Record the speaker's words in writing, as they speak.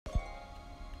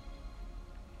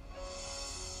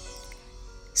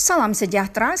Salam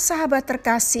sejahtera sahabat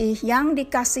terkasih yang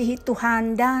dikasihi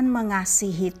Tuhan dan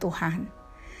mengasihi Tuhan.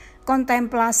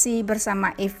 Kontemplasi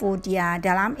bersama Evodia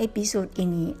dalam episode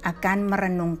ini akan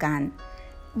merenungkan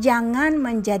jangan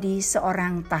menjadi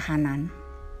seorang tahanan.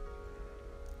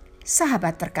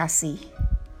 Sahabat terkasih,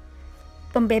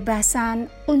 pembebasan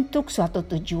untuk suatu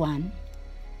tujuan.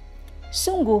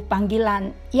 Sungguh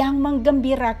panggilan yang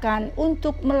menggembirakan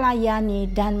untuk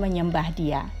melayani dan menyembah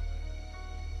Dia.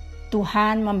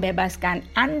 Tuhan membebaskan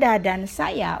Anda dan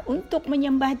saya untuk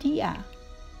menyembah Dia.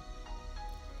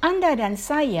 Anda dan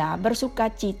saya bersuka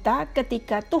cita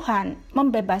ketika Tuhan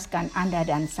membebaskan Anda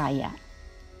dan saya.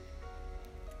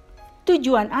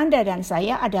 Tujuan Anda dan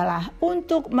saya adalah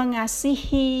untuk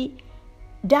mengasihi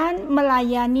dan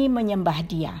melayani menyembah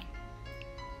Dia.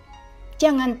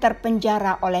 Jangan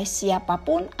terpenjara oleh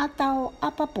siapapun atau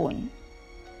apapun.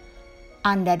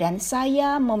 Anda dan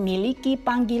saya memiliki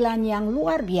panggilan yang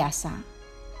luar biasa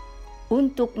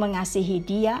untuk mengasihi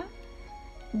Dia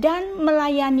dan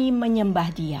melayani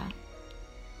menyembah Dia.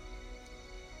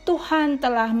 Tuhan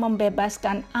telah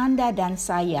membebaskan Anda dan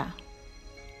saya.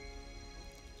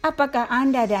 Apakah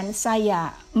Anda dan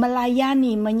saya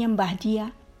melayani menyembah Dia?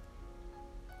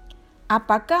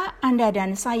 Apakah Anda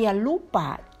dan saya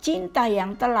lupa cinta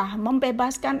yang telah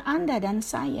membebaskan Anda dan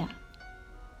saya?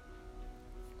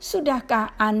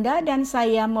 Sudahkah Anda dan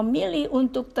saya memilih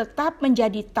untuk tetap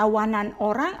menjadi tawanan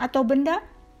orang atau benda?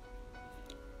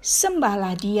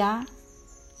 Sembahlah Dia,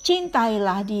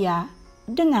 cintailah Dia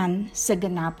dengan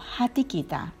segenap hati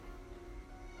kita.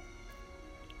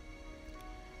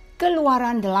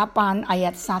 Keluaran 8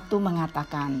 ayat 1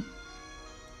 mengatakan,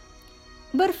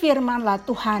 "Berfirmanlah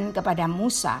Tuhan kepada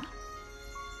Musa,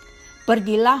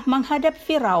 pergilah menghadap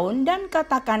Firaun dan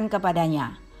katakan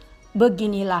kepadanya,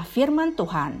 beginilah firman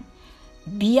Tuhan,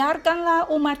 biarkanlah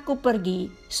umatku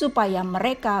pergi supaya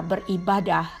mereka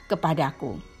beribadah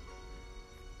kepadaku."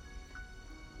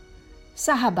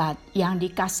 Sahabat yang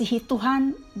dikasihi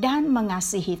Tuhan dan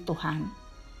mengasihi Tuhan,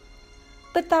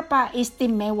 betapa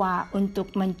istimewa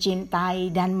untuk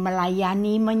mencintai dan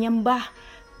melayani, menyembah,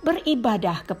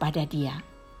 beribadah kepada Dia.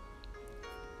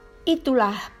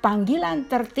 Itulah panggilan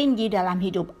tertinggi dalam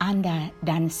hidup Anda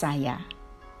dan saya.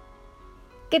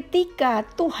 Ketika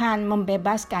Tuhan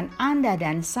membebaskan Anda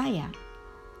dan saya,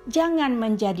 jangan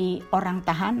menjadi orang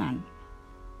tahanan.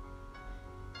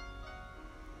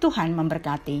 Tuhan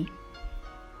memberkati.